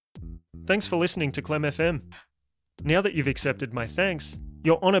Thanks for listening to Clem FM. Now that you've accepted my thanks,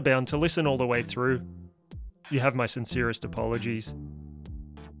 you're honour bound to listen all the way through. You have my sincerest apologies.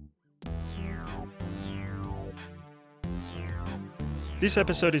 This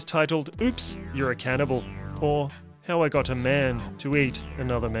episode is titled Oops, You're a Cannibal, or How I Got a Man to Eat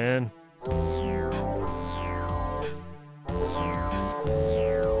Another Man.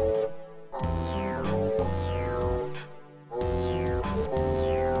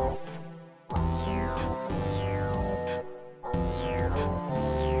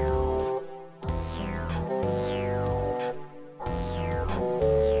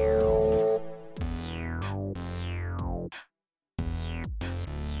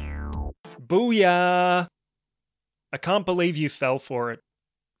 Booyah! I can't believe you fell for it.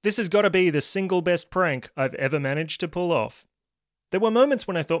 This has got to be the single best prank I've ever managed to pull off. There were moments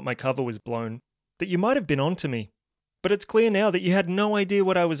when I thought my cover was blown, that you might have been onto me, but it's clear now that you had no idea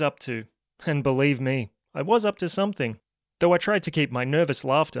what I was up to. And believe me, I was up to something, though I tried to keep my nervous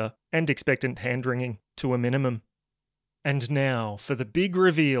laughter and expectant hand-wringing to a minimum. And now for the big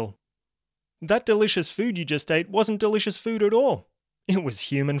reveal. That delicious food you just ate wasn't delicious food at all. It was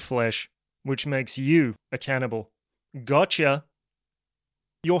human flesh. Which makes you a cannibal. Gotcha!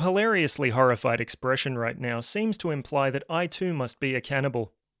 Your hilariously horrified expression right now seems to imply that I too must be a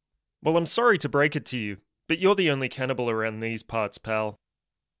cannibal. Well, I'm sorry to break it to you, but you're the only cannibal around these parts, pal.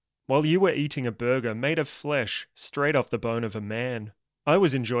 While you were eating a burger made of flesh straight off the bone of a man, I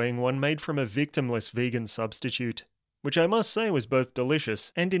was enjoying one made from a victimless vegan substitute, which I must say was both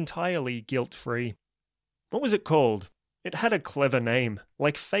delicious and entirely guilt-free. What was it called? It had a clever name,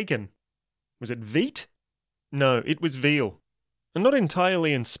 like Fagin. Was it Veet? No, it was veal. A not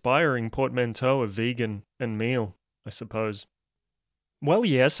entirely inspiring portmanteau of vegan and meal, I suppose. Well,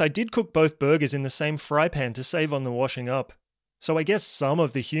 yes, I did cook both burgers in the same fry pan to save on the washing up. So I guess some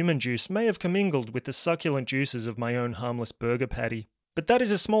of the human juice may have commingled with the succulent juices of my own harmless burger patty. But that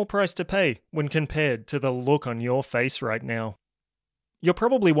is a small price to pay when compared to the look on your face right now. You're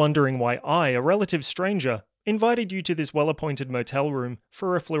probably wondering why I, a relative stranger, invited you to this well-appointed motel room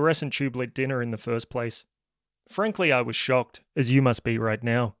for a fluorescent tube-lit dinner in the first place. Frankly, I was shocked, as you must be right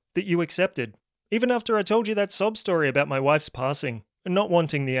now, that you accepted, even after I told you that sob story about my wife's passing, and not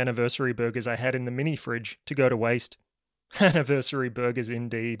wanting the anniversary burgers I had in the mini-fridge to go to waste. Anniversary burgers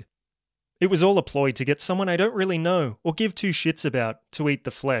indeed. It was all a ploy to get someone I don't really know or give two shits about to eat the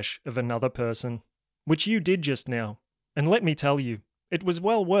flesh of another person. Which you did just now. And let me tell you, it was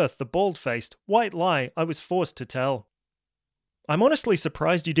well worth the bald-faced, white lie I was forced to tell. I'm honestly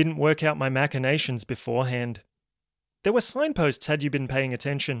surprised you didn't work out my machinations beforehand. There were signposts had you been paying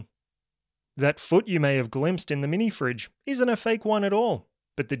attention. That foot you may have glimpsed in the mini-fridge isn't a fake one at all,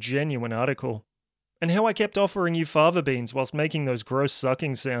 but the genuine article. And how I kept offering you fava beans whilst making those gross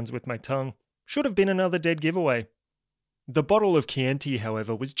sucking sounds with my tongue should have been another dead giveaway. The bottle of Chianti,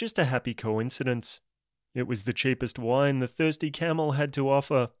 however, was just a happy coincidence. It was the cheapest wine the thirsty camel had to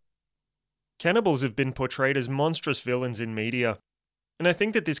offer. Cannibals have been portrayed as monstrous villains in media, and I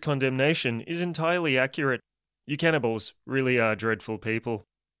think that this condemnation is entirely accurate. You cannibals really are dreadful people.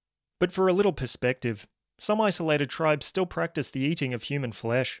 But for a little perspective, some isolated tribes still practice the eating of human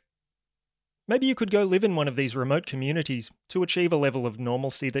flesh. Maybe you could go live in one of these remote communities to achieve a level of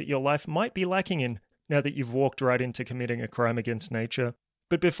normalcy that your life might be lacking in now that you've walked right into committing a crime against nature.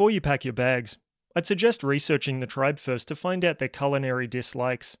 But before you pack your bags, I'd suggest researching the tribe first to find out their culinary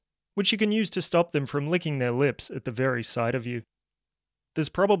dislikes, which you can use to stop them from licking their lips at the very sight of you. There's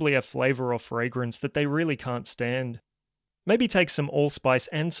probably a flavour or fragrance that they really can't stand. Maybe take some allspice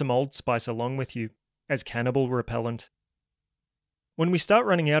and some Old Spice along with you, as cannibal repellent. When we start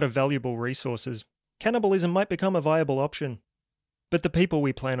running out of valuable resources, cannibalism might become a viable option. But the people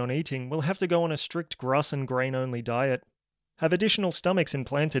we plan on eating will have to go on a strict grass and grain-only diet, have additional stomachs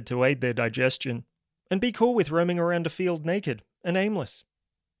implanted to aid their digestion, and be cool with roaming around a field naked and aimless.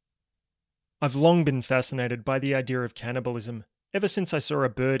 I've long been fascinated by the idea of cannibalism, ever since I saw a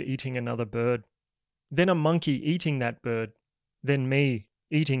bird eating another bird. Then a monkey eating that bird. Then me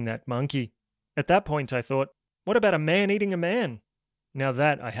eating that monkey. At that point I thought, what about a man eating a man? Now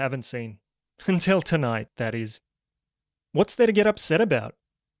that I haven't seen. Until tonight, that is. What's there to get upset about?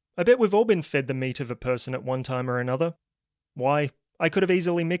 I bet we've all been fed the meat of a person at one time or another. Why, I could have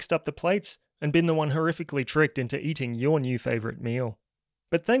easily mixed up the plates and been the one horrifically tricked into eating your new favourite meal.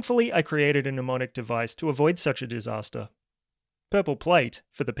 But thankfully I created a mnemonic device to avoid such a disaster. Purple plate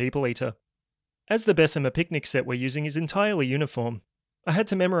for the people eater. As the Bessemer picnic set we're using is entirely uniform, I had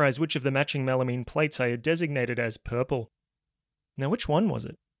to memorise which of the matching melamine plates I had designated as purple. Now which one was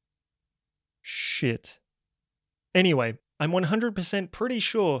it? Shit. Anyway, I'm 100% pretty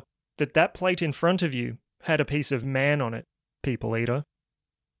sure that plate in front of you had a piece of man on it, people eater.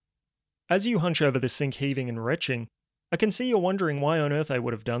 As you hunch over the sink heaving and retching, I can see you're wondering why on earth I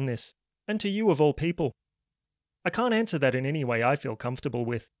would have done this, and to you of all people. I can't answer that in any way I feel comfortable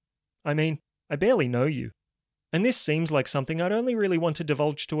with. I mean, I barely know you, and this seems like something I'd only really want to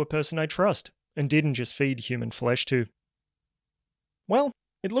divulge to a person I trust, and didn't just feed human flesh to. Well,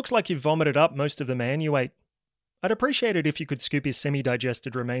 it looks like you've vomited up most of the man you ate. I'd appreciate it if you could scoop his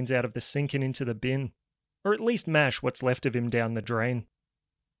semi-digested remains out of the sink and into the bin, or at least mash what's left of him down the drain.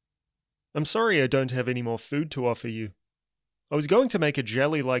 I'm sorry I don't have any more food to offer you. I was going to make a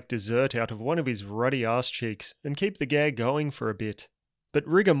jelly-like dessert out of one of his ruddy arse cheeks and keep the gag going for a bit, but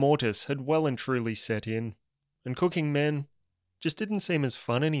rigor mortis had well and truly set in, and cooking men just didn't seem as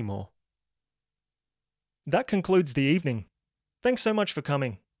fun anymore. That concludes the evening. Thanks so much for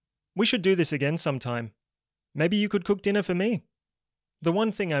coming. We should do this again sometime. Maybe you could cook dinner for me. The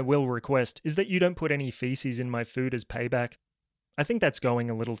one thing I will request is that you don't put any feces in my food as payback. I think that's going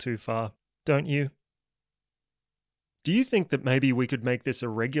a little too far, don't you? Do you think that maybe we could make this a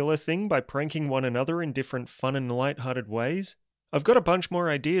regular thing by pranking one another in different fun and light-hearted ways? I've got a bunch more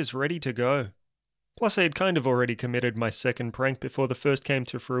ideas ready to go. Plus, I had kind of already committed my second prank before the first came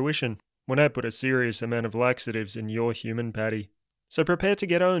to fruition, when I put a serious amount of laxatives in your human patty. So prepare to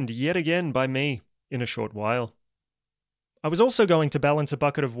get owned yet again by me in a short while. I was also going to balance a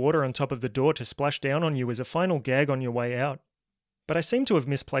bucket of water on top of the door to splash down on you as a final gag on your way out, but I seem to have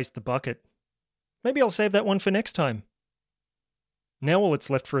misplaced the bucket. Maybe I'll save that one for next time. Now all that's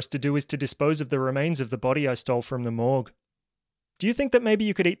left for us to do is to dispose of the remains of the body I stole from the morgue. Do you think that maybe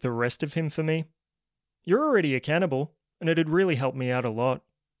you could eat the rest of him for me? You're already a cannibal, and it'd really help me out a lot.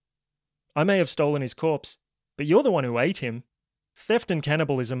 I may have stolen his corpse, but you're the one who ate him. Theft and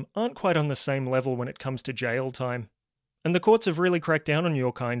cannibalism aren't quite on the same level when it comes to jail time, and the courts have really cracked down on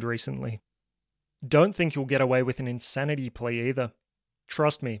your kind recently. Don't think you'll get away with an insanity plea either.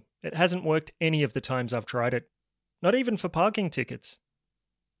 Trust me, it hasn't worked any of the times I've tried it. Not even for parking tickets.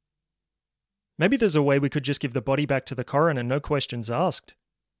 Maybe there's a way we could just give the body back to the coroner, no questions asked.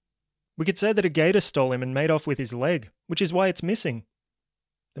 We could say that a gator stole him and made off with his leg, which is why it's missing.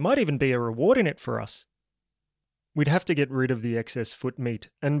 There might even be a reward in it for us. We'd have to get rid of the excess foot meat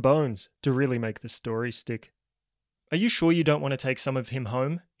and bones to really make the story stick. Are you sure you don't want to take some of him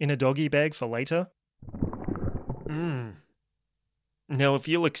home in a doggy bag for later? Now, if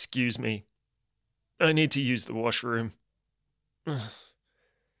you'll excuse me, I need to use the washroom.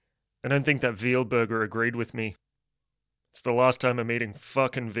 I don't think that veal burger agreed with me. It's the last time I'm eating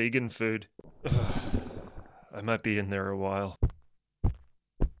fucking vegan food. I might be in there a while.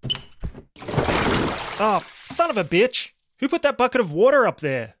 Oh, son of a bitch! Who put that bucket of water up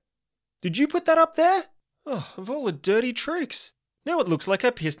there? Did you put that up there? Oh, of all the dirty tricks. Now it looks like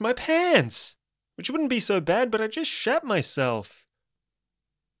I pissed my pants. Which wouldn't be so bad, but I just shat myself.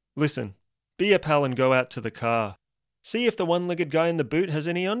 Listen, be a pal and go out to the car. See if the one-legged guy in the boot has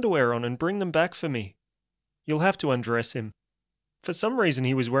any underwear on and bring them back for me. You'll have to undress him. For some reason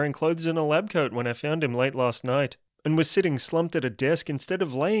he was wearing clothes and a lab coat when I found him late last night, and was sitting slumped at a desk instead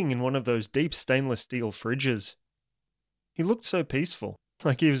of laying in one of those deep stainless steel fridges. He looked so peaceful,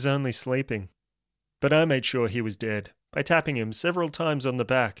 like he was only sleeping. But I made sure he was dead by tapping him several times on the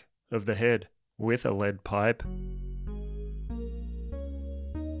back of the head with a lead pipe.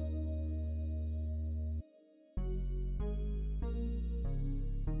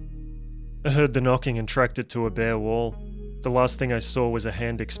 I heard the knocking and tracked it to a bare wall. The last thing I saw was a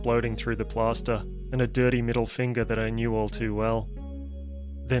hand exploding through the plaster and a dirty middle finger that I knew all too well.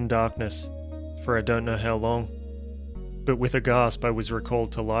 Then darkness, for I don't know how long. But with a gasp I was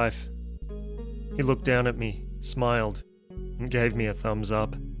recalled to life. He looked down at me, smiled, and gave me a thumbs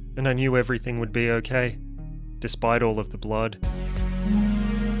up, and I knew everything would be okay, despite all of the blood.